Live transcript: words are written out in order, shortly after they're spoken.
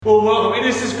Well, welcome. It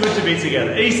is just good to be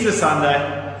together. Easter Sunday.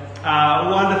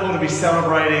 Wonderful to be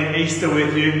celebrating Easter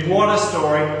with you. What a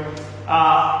story.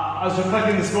 I was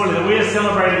reflecting this morning that we are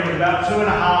celebrating with about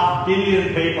 2.5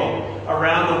 billion people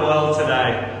around the world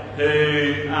today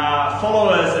who are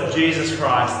followers of Jesus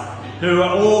Christ, who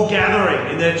are all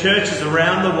gathering in their churches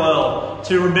around the world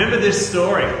to remember this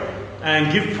story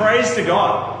and give praise to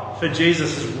God for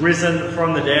Jesus has risen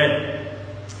from the dead.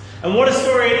 And what a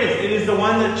story it is. It is the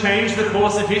one that changed the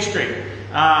course of history.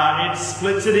 It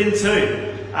splits it in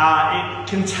two. It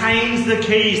contains the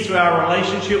keys to our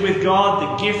relationship with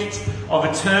God, the gift of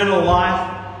eternal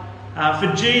life.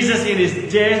 For Jesus, in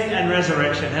his death and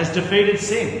resurrection, has defeated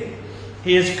sin.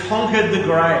 He has conquered the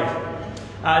grave.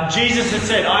 Jesus had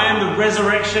said, "I am the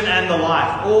resurrection and the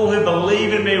life. All who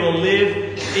believe in me will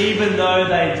live even though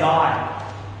they die."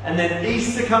 And then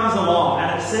Easter comes along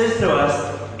and it says to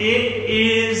us, it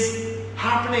is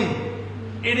happening.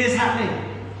 It is happening.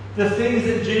 The things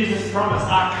that Jesus promised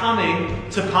are coming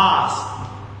to pass.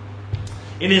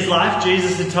 In his life,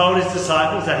 Jesus had told his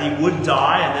disciples that he would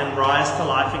die and then rise to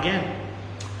life again.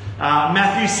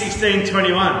 Matthew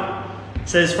 16:21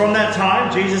 says, "From that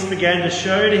time, Jesus began to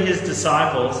show to his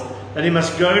disciples that he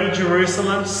must go to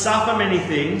Jerusalem, suffer many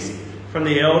things from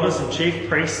the elders and chief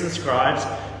priests and scribes,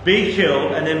 be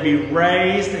killed, and then be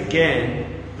raised again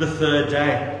the third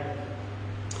day."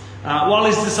 While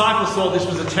his disciples thought this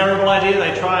was a terrible idea,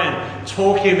 they try and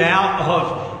talk him out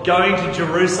of going to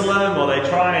Jerusalem, or they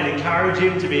try and encourage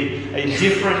him to be a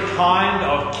different kind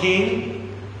of king.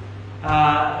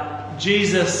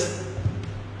 Jesus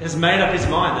has made up his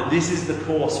mind that this is the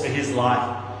course for his life.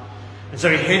 And so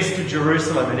he heads to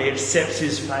Jerusalem and he accepts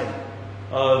his fate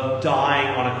of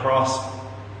dying on a cross.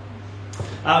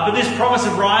 But this promise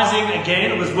of rising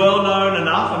again was well known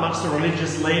enough amongst the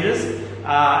religious leaders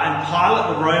and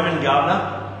Pilate, the Roman governor,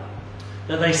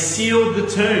 that they sealed the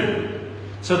tomb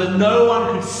so that no one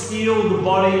could steal the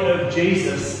body of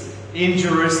Jesus in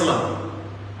Jerusalem.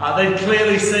 They'd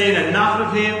clearly seen enough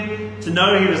of him to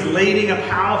know he was leading a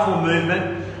powerful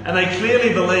movement, and they clearly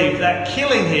believed that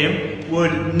killing him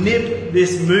would nip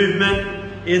this movement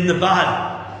in the bud.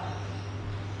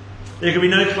 There could be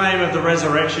no claim of the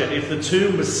resurrection if the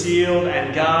tomb was sealed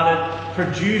and guarded,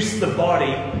 produced the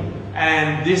body,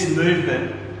 and this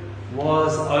movement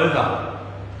was over.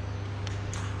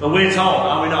 But we're told,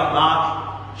 are we not,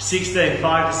 Mark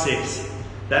 16:5-6,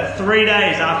 that 3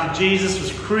 days after Jesus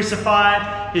was crucified,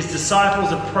 his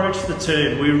disciples approached the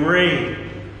tomb. We read,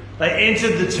 they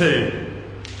entered the tomb.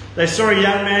 They saw a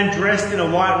young man dressed in a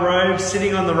white robe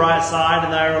sitting on the right side,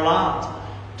 and they were alarmed.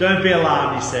 "Don't be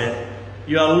alarmed," he said.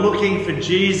 "You are looking for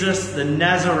Jesus, the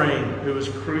Nazarene, who was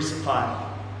crucified.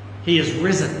 He is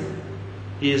risen.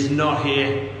 He is not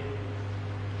here."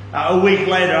 A week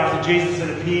later, after Jesus had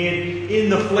appeared in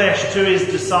the flesh to his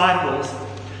disciples,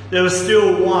 there was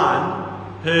still one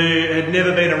who had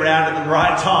never been around at the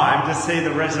right time to see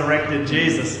the resurrected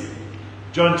Jesus.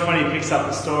 John 20 picks up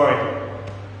the story.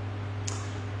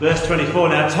 Verse 24,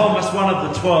 "Now Thomas, one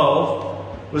of the 12,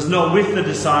 was not with the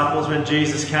disciples when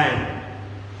Jesus came.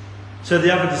 So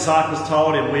the other disciples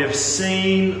told him, 'We have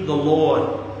seen the Lord.'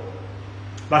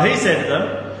 But he said to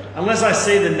them, 'Unless I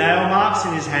see the nail marks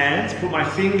in his hands, put my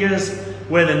fingers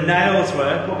where the nails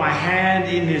were, put my hand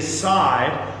in his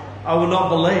side, I will not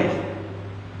believe.'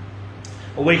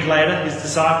 A week later, his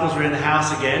disciples were in the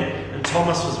house again, and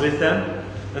Thomas was with them.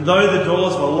 And though the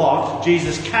doors were locked,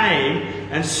 Jesus came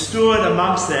and stood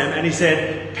amongst them, and he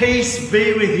said, 'Peace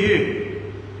be with you.'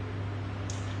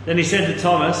 Then he said to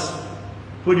Thomas,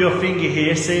 'Put your finger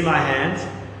here, see my hands.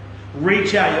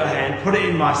 Reach out your hand, put it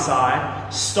in my side.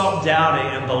 Stop doubting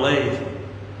and believe.'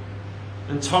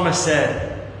 And Thomas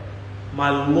said, 'My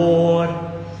Lord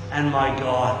and my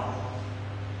God.'"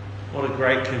 What a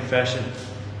great confession.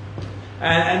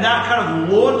 And that kind of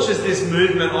launches this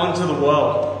movement onto the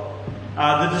world.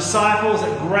 The disciples,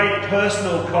 at great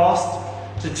personal cost,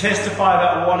 to testify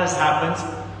about what has happened.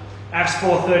 Acts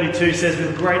 4:32 says,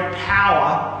 "With great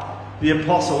power, the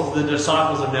apostles," the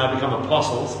disciples have now become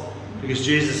apostles because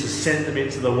Jesus has sent them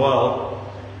into the world.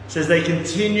 It says they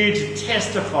continue to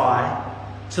testify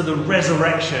to the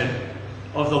resurrection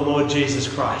of the Lord Jesus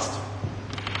Christ.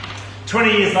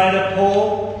 20 years later,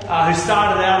 Paul, who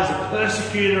started out as a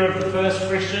persecutor of the first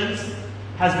Christians,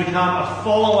 has become a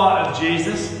follower of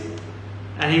Jesus.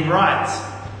 And he writes,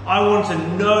 "I want to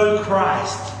know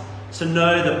Christ, to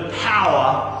know the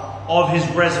power of his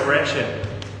resurrection."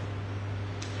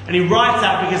 And he writes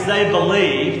that because they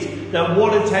believed that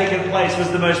what had taken place was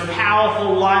the most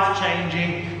powerful,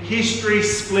 life-changing,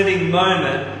 history-splitting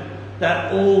moment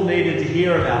that all needed to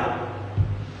hear about.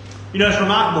 You know, it's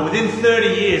remarkable. Within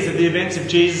 30 years of the events of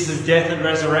Jesus' death and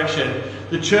resurrection,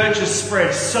 the church has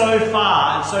spread so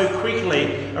far and so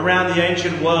quickly around the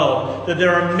ancient world that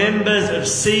there are members of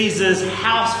Caesar's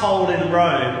household in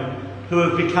Rome who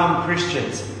have become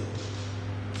Christians.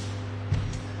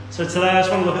 So today I just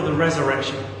want to look at the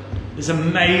resurrection. There's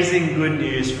amazing good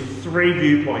news from three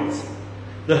viewpoints: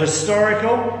 the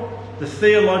historical, the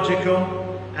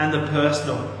theological, and the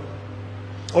personal.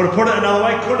 Or to put it another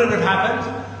way, could it have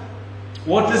happened?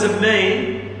 What does it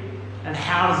mean? And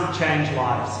how does it change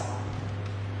lives?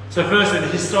 So firstly, the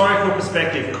historical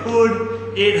perspective.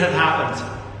 Could it have happened?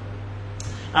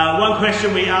 One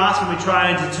question we ask when we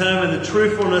try and determine the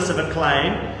truthfulness of a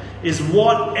claim is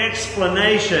what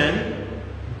explanation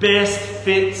best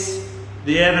fits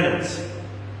the evidence.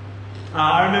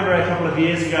 I remember a couple of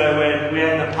years ago when we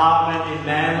had an apartment in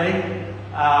Manly.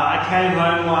 I came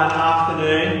home one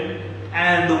afternoon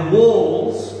and the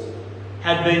walls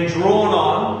had been drawn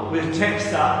on with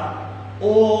texture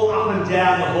all up and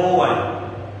down the hallway.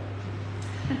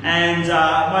 And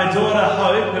my daughter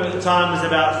Hope, who at the time was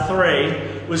about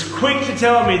 3, was quick to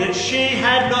tell me that she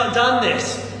had not done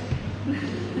this,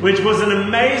 which was an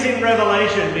amazing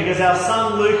revelation because our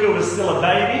son Luca was still a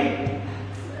baby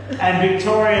and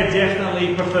Victoria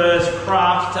definitely prefers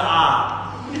craft to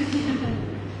art.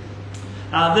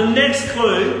 The next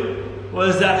clue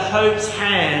was that Hope's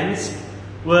hands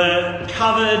were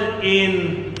covered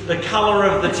in the colour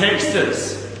of the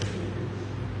textures.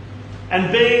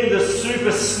 And being the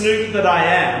super snoop that I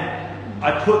am,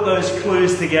 I put those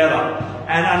clues together.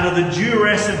 And under the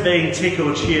duress of being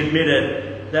tickled, she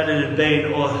admitted that it had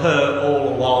been her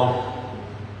all along.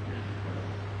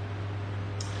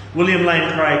 William Lane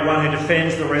Craig, one who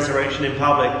defends the resurrection in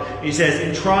public, he says,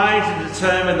 in trying to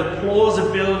determine the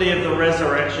plausibility of the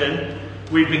resurrection,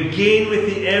 we begin with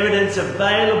the evidence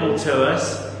available to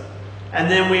us,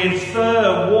 and then we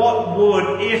infer what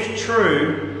would, if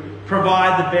true,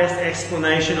 provide the best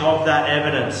explanation of that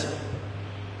evidence.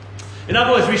 In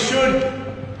other words, we should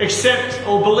accept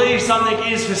or believe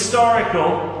something is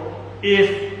historical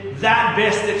if that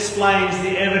best explains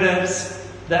the evidence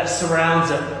that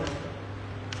surrounds it.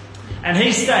 And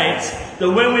he states that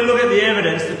when we look at the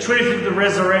evidence, the truth of the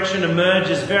resurrection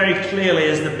emerges very clearly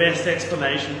as the best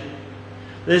explanation.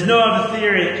 There's no other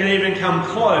theory that can even come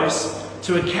close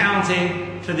to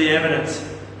accounting for the evidence.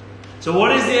 So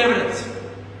what is the evidence?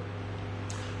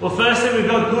 Well, firstly, we've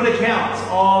got good accounts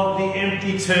of the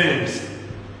empty tombs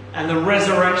and the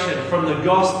resurrection from the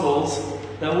Gospels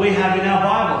that we have in our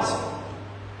Bibles.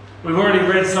 We've already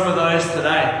read some of those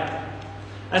today.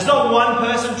 It's not one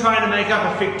person trying to make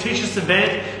up a fictitious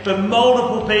event, but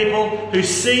multiple people who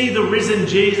see the risen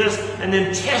Jesus and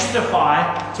then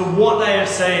testify to what they have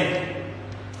seen.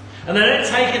 And they don't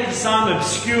take it to some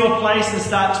obscure place and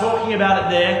start talking about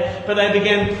it there, but they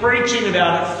began preaching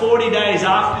about it 40 days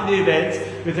after the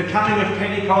event, with the coming of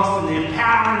Pentecost and the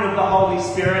empowering of the Holy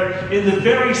Spirit in the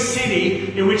very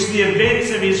city in which the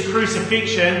events of his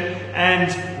crucifixion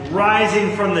and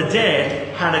rising from the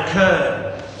dead had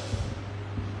occurred.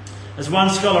 As one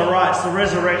scholar writes, the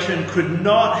resurrection could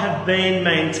not have been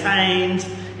maintained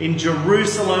in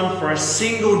Jerusalem for a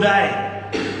single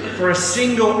day, for a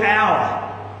single hour,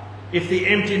 if the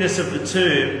emptiness of the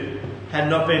tomb had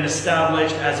not been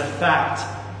established as a fact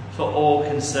for all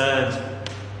concerned.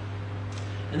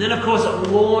 And then, of course,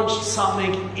 it launched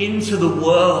something into the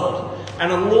world.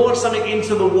 And it launched something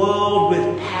into the world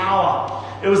with power.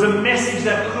 It was a message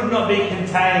that could not be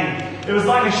contained. It was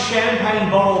like a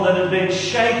champagne bottle that had been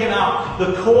shaken up.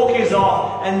 The cork is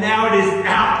off, and now it is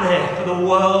out there for the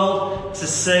world to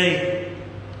see.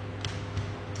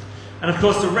 And of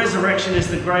course, the resurrection is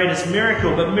the greatest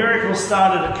miracle, but miracles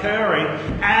started occurring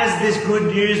as this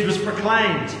good news was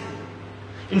proclaimed.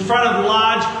 In front of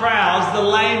large crowds, the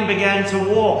lame began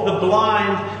to walk, the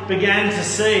blind began to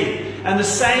see. And the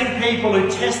same people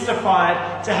who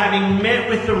testified to having met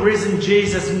with the risen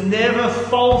Jesus never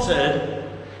faltered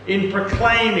in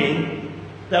proclaiming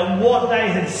that what they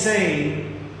had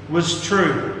seen was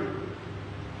true.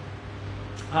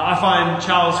 I find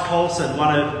Charles Colson,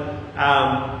 one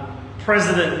of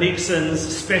President Nixon's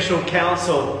special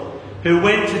counsel, who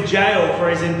went to jail for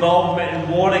his involvement in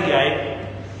Watergate,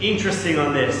 interesting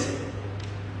on this.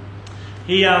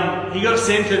 He got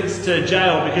sentenced to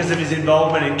jail because of his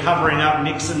involvement in covering up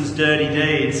Nixon's dirty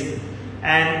deeds.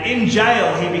 And in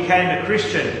jail he became a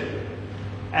Christian.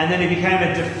 And then he became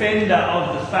a defender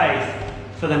of the faith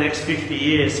for the next 50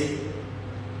 years.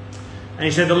 And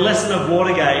he said the lesson of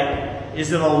Watergate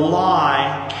is that a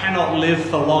lie cannot live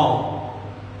for long.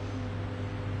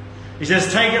 He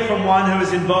says, take it from one who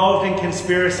was involved in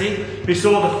conspiracy, who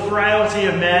saw the frailty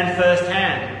of man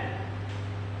firsthand.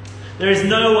 There is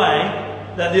no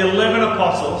way that the 11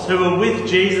 apostles who were with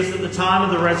Jesus at the time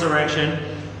of the resurrection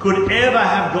could ever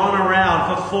have gone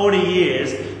around for 40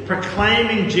 years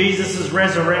proclaiming Jesus'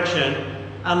 resurrection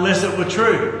unless it were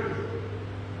true.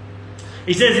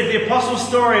 He says if the apostles'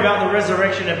 story about the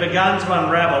resurrection had begun to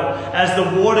unravel, as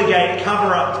the Watergate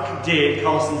cover-up did,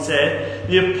 Colson said,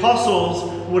 the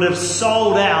apostles would have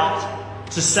sold out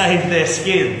to save their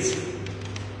skins.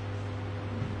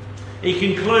 He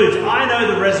concludes, I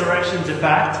know the resurrection's a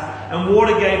fact, and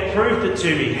Watergate proved it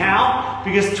to me. How?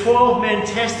 Because 12 men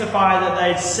testify that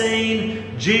they'd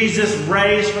seen Jesus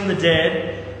raised from the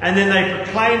dead, and then they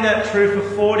proclaimed that truth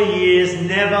for 40 years,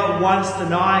 never once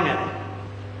denying it.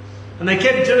 And they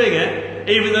kept doing it,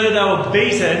 even though they were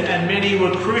beaten and many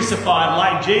were crucified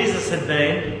like Jesus had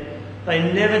been.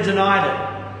 They never denied it.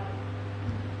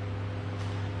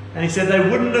 And he said they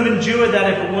wouldn't have endured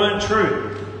that if it weren't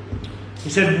true. He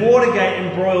said Watergate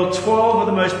embroiled 12 of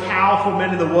the most powerful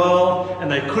men in the world, and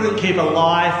they couldn't keep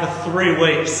alive for 3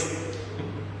 weeks.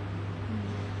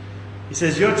 He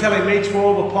says, you're telling me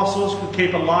 12 apostles could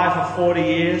keep alive for 40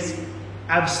 years?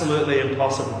 Absolutely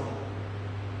impossible.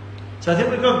 So I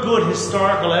think we've got good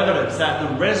historical evidence that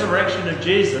the resurrection of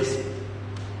Jesus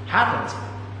happened.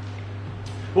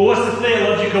 Well, what's the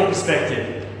theological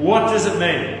perspective? What does it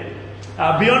mean?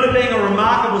 Beyond it being a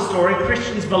remarkable story,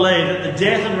 Christians believe that the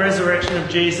death and resurrection of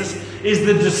Jesus is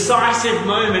the decisive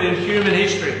moment in human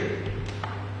history.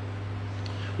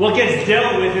 What gets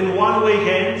dealt with in one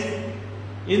weekend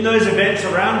in those events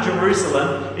around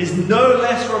Jerusalem is no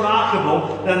less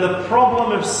remarkable than the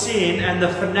problem of sin and the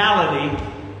finality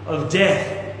of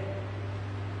death.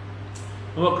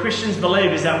 And what Christians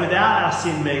believe is that without our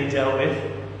sin being dealt with,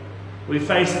 we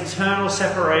face eternal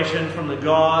separation from the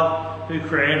God who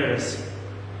created us.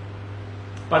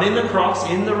 But in the cross,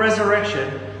 in the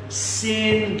resurrection,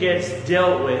 sin gets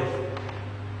dealt with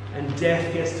and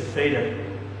death gets defeated.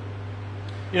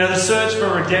 You know, the search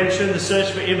for redemption, the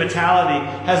search for immortality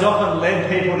has often led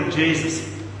people to Jesus.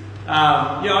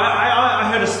 I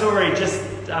heard a story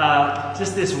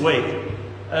just this week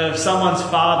of someone's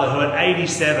father who at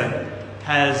 87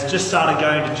 has just started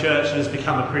going to church and has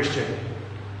become a Christian.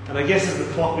 And I guess as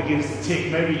the clock begins to tick,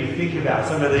 maybe you think about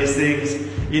some of these things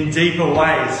in deeper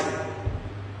ways.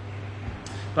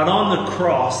 But on the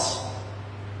cross,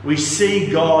 we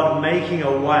see God making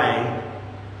a way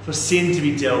for sin to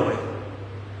be dealt with,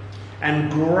 and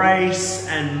grace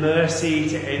and mercy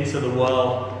to enter the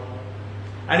world.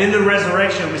 And in the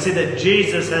resurrection, we see that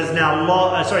Jesus has now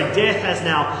death has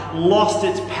now lost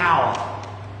its power,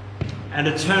 and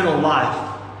eternal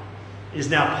life is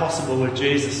now possible with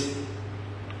Jesus.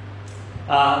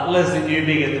 Leslie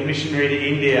Newbigin, the missionary to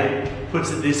India,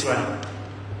 puts it this way.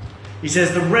 He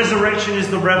says, the resurrection is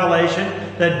the revelation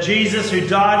that Jesus, who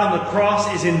died on the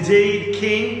cross, is indeed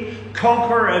King,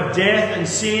 conqueror of death and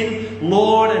sin,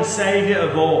 Lord and Saviour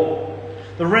of all.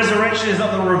 The resurrection is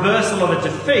not the reversal of a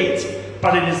defeat,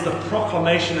 but it is the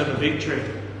proclamation of a victory.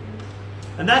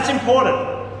 And that's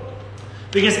important,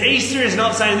 because Easter is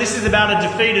not saying this is about a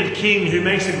defeated king who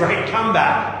makes a great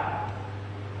comeback.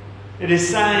 It is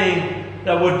saying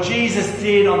that what Jesus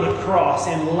did on the cross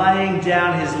in laying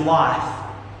down his life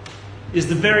is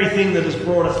the very thing that has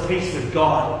brought us peace with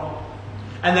God.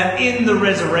 And that in the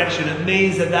resurrection, it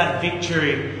means that that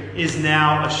victory is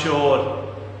now assured.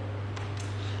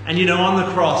 And you know, on the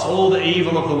cross, all the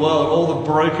evil of the world, all the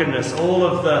brokenness, all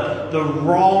of the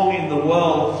wrong in the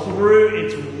world threw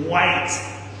its weight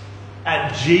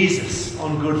at Jesus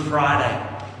on Good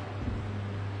Friday.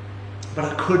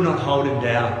 But it could not hold him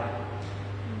down.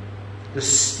 The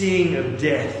sting of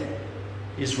death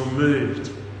is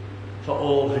removed for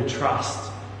all who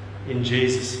trust in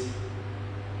Jesus.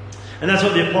 And that's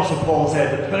what the Apostle Paul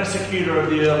said, the persecutor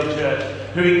of the early church,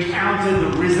 who encountered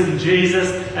the risen Jesus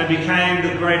and became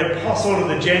the great apostle to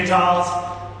the Gentiles.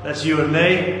 That's you and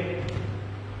me.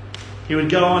 He would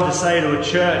go on to say to a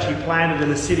church he planted in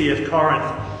the city of Corinth,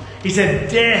 he said,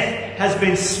 death has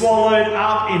been swallowed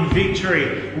up in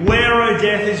victory. Where, O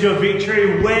death, is your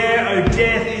victory? Where, O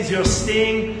death, is your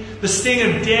sting? The sting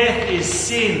of death is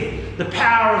sin. The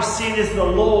power of sin is the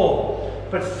law.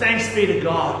 But thanks be to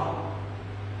God,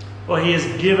 for he has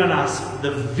given us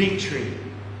the victory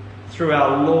through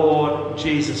our Lord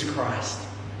Jesus Christ.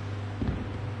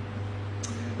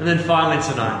 And then finally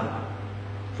tonight,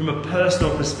 from a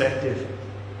personal perspective,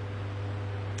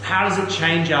 how does it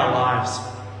change our lives?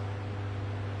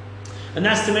 And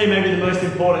that's to me maybe the most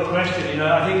important question. You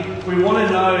know, I think we want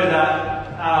to know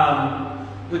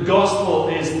that the gospel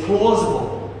is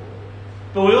plausible.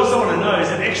 But we also want to know, is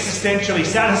it existentially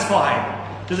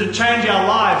satisfying? Does it change our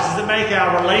lives? Does it make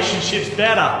our relationships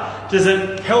better? Does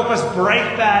it help us break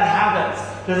bad habits?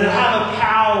 Does it have a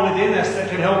power within us that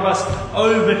can help us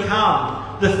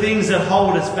overcome the things that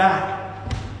hold us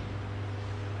back?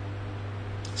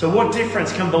 So what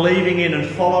difference can believing in and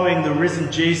following the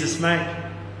risen Jesus make?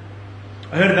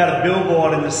 I heard about a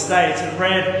billboard in the States. It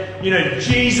read,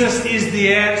 Jesus is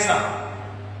the answer.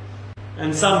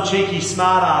 And some cheeky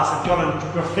smartass had gone and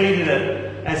graffitied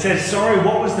it and said, sorry,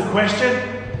 what was the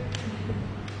question?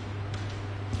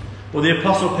 Well, the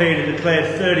Apostle Peter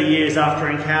declared 30 years after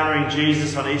encountering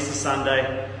Jesus on Easter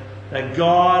Sunday that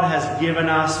God has given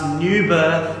us new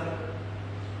birth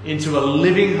into a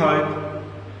living hope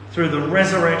through the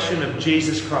resurrection of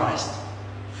Jesus Christ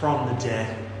from the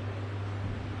dead.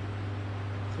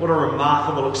 What a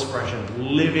remarkable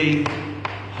expression, living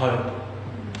hope.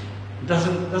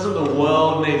 Doesn't the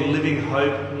world need living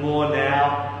hope more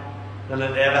now than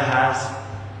it ever has?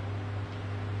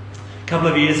 A couple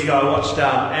of years ago I watched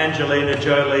Angelina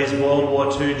Jolie's World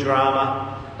War II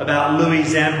drama about Louis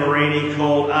Zamperini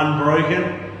called Unbroken.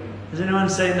 Has anyone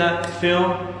seen that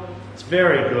film? It's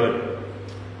very good.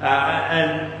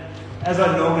 And as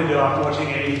I normally do after watching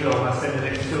any film, I spend the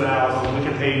next 2 hours on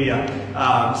Wikipedia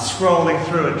scrolling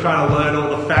through and trying to learn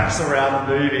all the facts around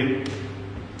the movie.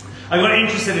 I got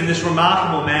interested in this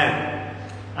remarkable man.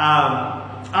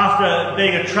 After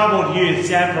being a troubled youth,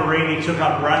 Zamperini took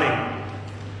up running.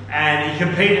 And he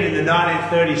competed in the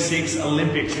 1936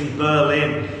 Olympics in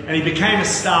Berlin. And he became a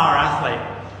star athlete.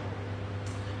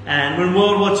 And when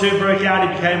World War II broke out,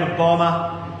 he became a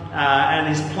bomber. And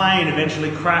his plane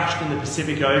eventually crashed in the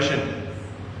Pacific Ocean.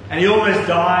 And he almost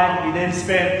died. He then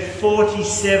spent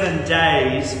 47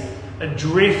 days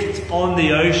adrift on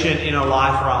the ocean in a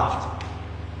life raft.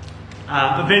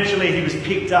 Eventually he was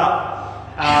picked up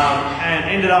and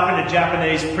ended up in a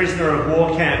Japanese prisoner of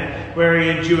war camp where he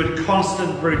endured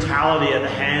constant brutality at the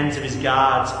hands of his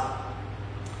guards.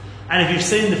 And if you've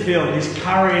seen the film, his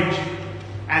courage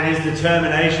and his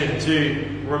determination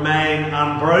to remain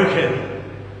unbroken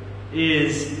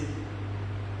is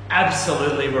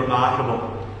absolutely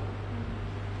remarkable.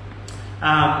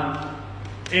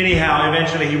 Anyhow,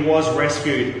 eventually he was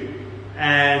rescued,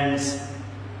 and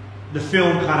the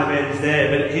film kind of ends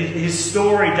there, but his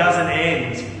story doesn't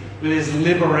end with his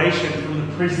liberation from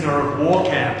the prisoner of war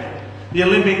camp. The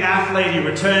Olympic athlete, he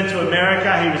returned to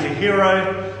America, he was a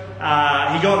hero,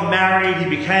 he got married, he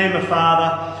became a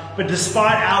father, but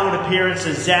despite outward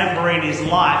appearances, Zamperini's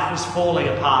life was falling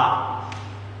apart.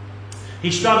 He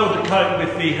struggled to cope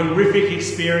with the horrific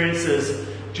experiences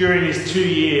during his 2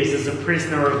 years as a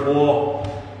prisoner of war.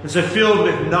 And so filled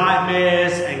with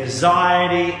nightmares,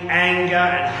 anxiety, anger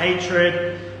and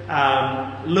hatred,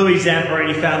 Louis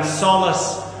Zamperini found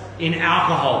solace in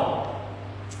alcohol.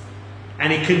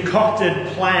 And he concocted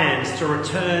plans to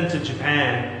return to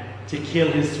Japan to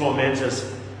kill his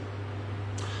tormentors.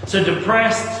 So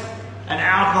depressed and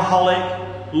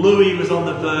alcoholic, Louis was on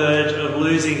the verge of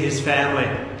losing his family.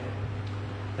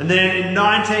 And then in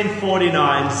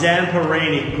 1949,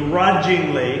 Zamperini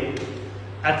grudgingly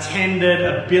attended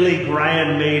a Billy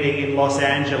Graham meeting in Los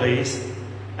Angeles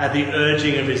at the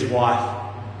urging of his wife.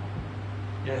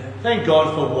 Yeah, thank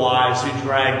God for wives who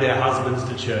drag their husbands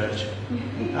to church.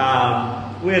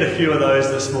 We had a few of those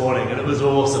this morning and it was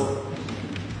awesome.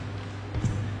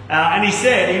 And he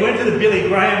said he went to the Billy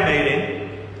Graham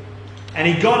meeting and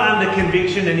he got under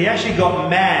conviction and he actually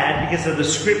got mad because of the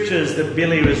scriptures that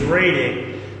Billy was reading.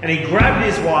 And he grabbed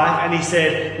his wife and he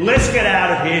said, let's get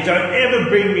out of here. Don't ever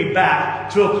bring me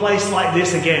back to a place like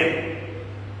this again.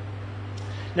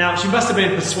 Now, she must have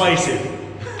been persuasive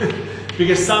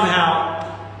because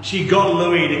somehow she got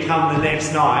Louis to come the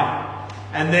next night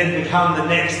and then to come the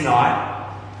next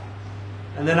night.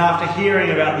 And then after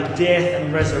hearing about the death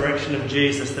and resurrection of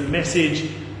Jesus, the message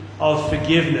of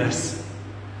forgiveness,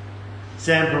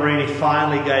 Zamperini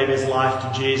finally gave his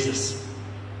life to Jesus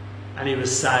and he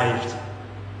was saved.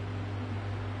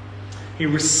 He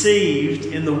received,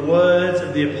 in the words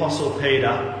of the Apostle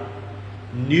Peter,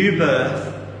 new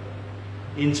birth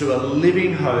into a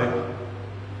living hope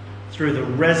through the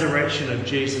resurrection of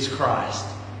Jesus Christ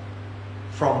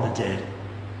from the dead.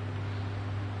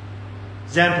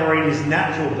 Zamperini's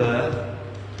natural birth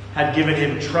had given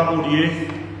him troubled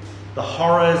youth, the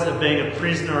horrors of being a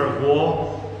prisoner of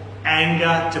war,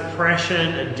 anger,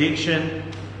 depression, addiction.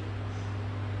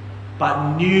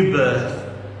 But new birth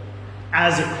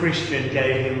as a Christian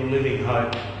gave him living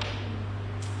hope.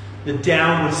 The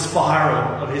downward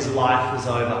spiral of his life was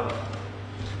over.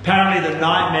 Apparently the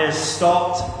nightmares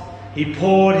stopped. He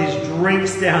poured his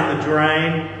drinks down the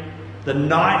drain. The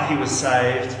night he was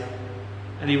saved,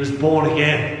 and he was born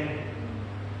again.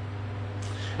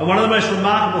 And one of the most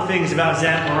remarkable things about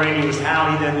Zamperini was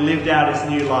how he then lived out his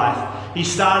new life. He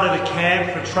started a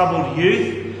camp for troubled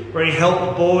youth where he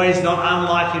helped boys not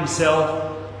unlike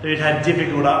himself who'd had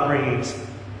difficult upbringings.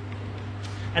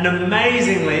 And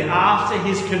amazingly, after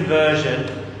his conversion,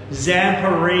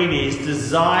 Zamperini's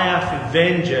desire for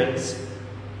vengeance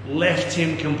left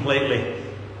him completely.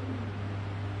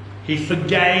 He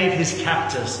forgave his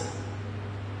captors,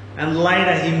 and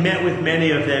later he met with many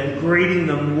of them, greeting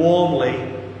them warmly,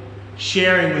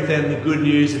 sharing with them the good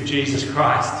news of Jesus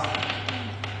Christ.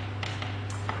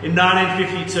 In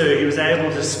 1952, he was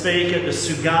able to speak at the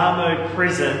Sugamo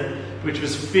prison, which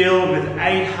was filled with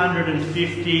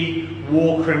 850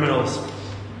 war criminals.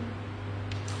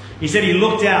 He said he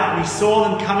looked out and he saw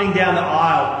them coming down the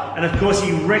aisle, and of course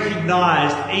he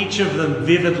recognised each of them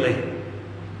vividly.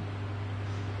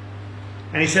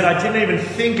 And he said, I didn't even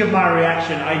think of my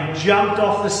reaction. I jumped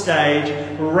off the stage,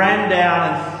 ran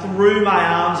down and threw my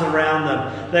arms around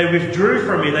them. They withdrew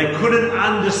from me. They couldn't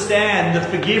understand the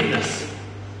forgiveness.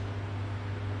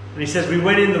 And he says, we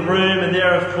went in the room, and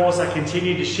there, of course, I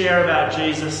continued to share about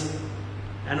Jesus,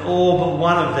 and all but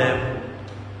one of them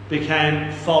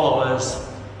became followers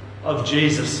of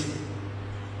Jesus.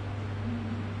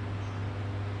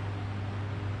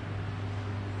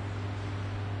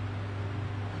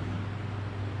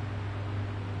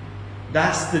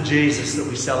 That's the Jesus that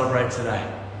we celebrate today.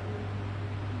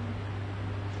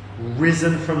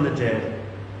 Risen from the dead.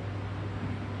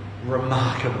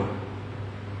 Remarkable.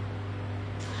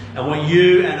 And what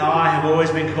you and I have always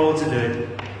been called to do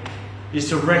is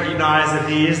to recognise that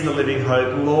He is the living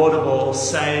hope, Lord of all,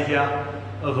 Saviour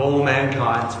of all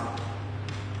mankind.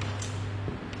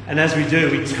 And as we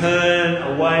do, we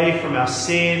turn away from our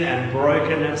sin and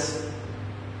brokenness.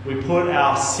 We put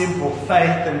our simple faith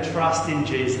and trust in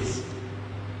Jesus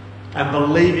and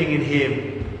believing in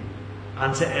Him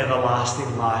unto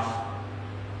everlasting life.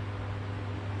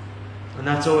 And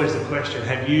that's always the question.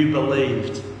 Have you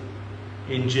believed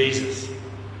in Jesus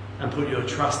and put your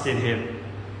trust in Him?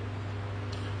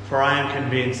 For I am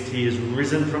convinced He is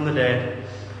risen from the dead,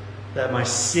 that my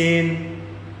sin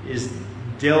is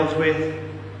dealt with,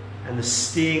 and the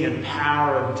sting and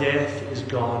power of death is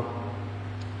gone.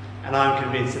 And I am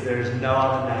convinced that there is no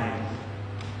other name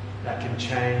that can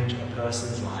change a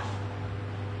person's life.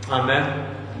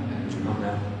 Amen?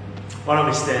 Amen. Why don't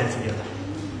we stand together?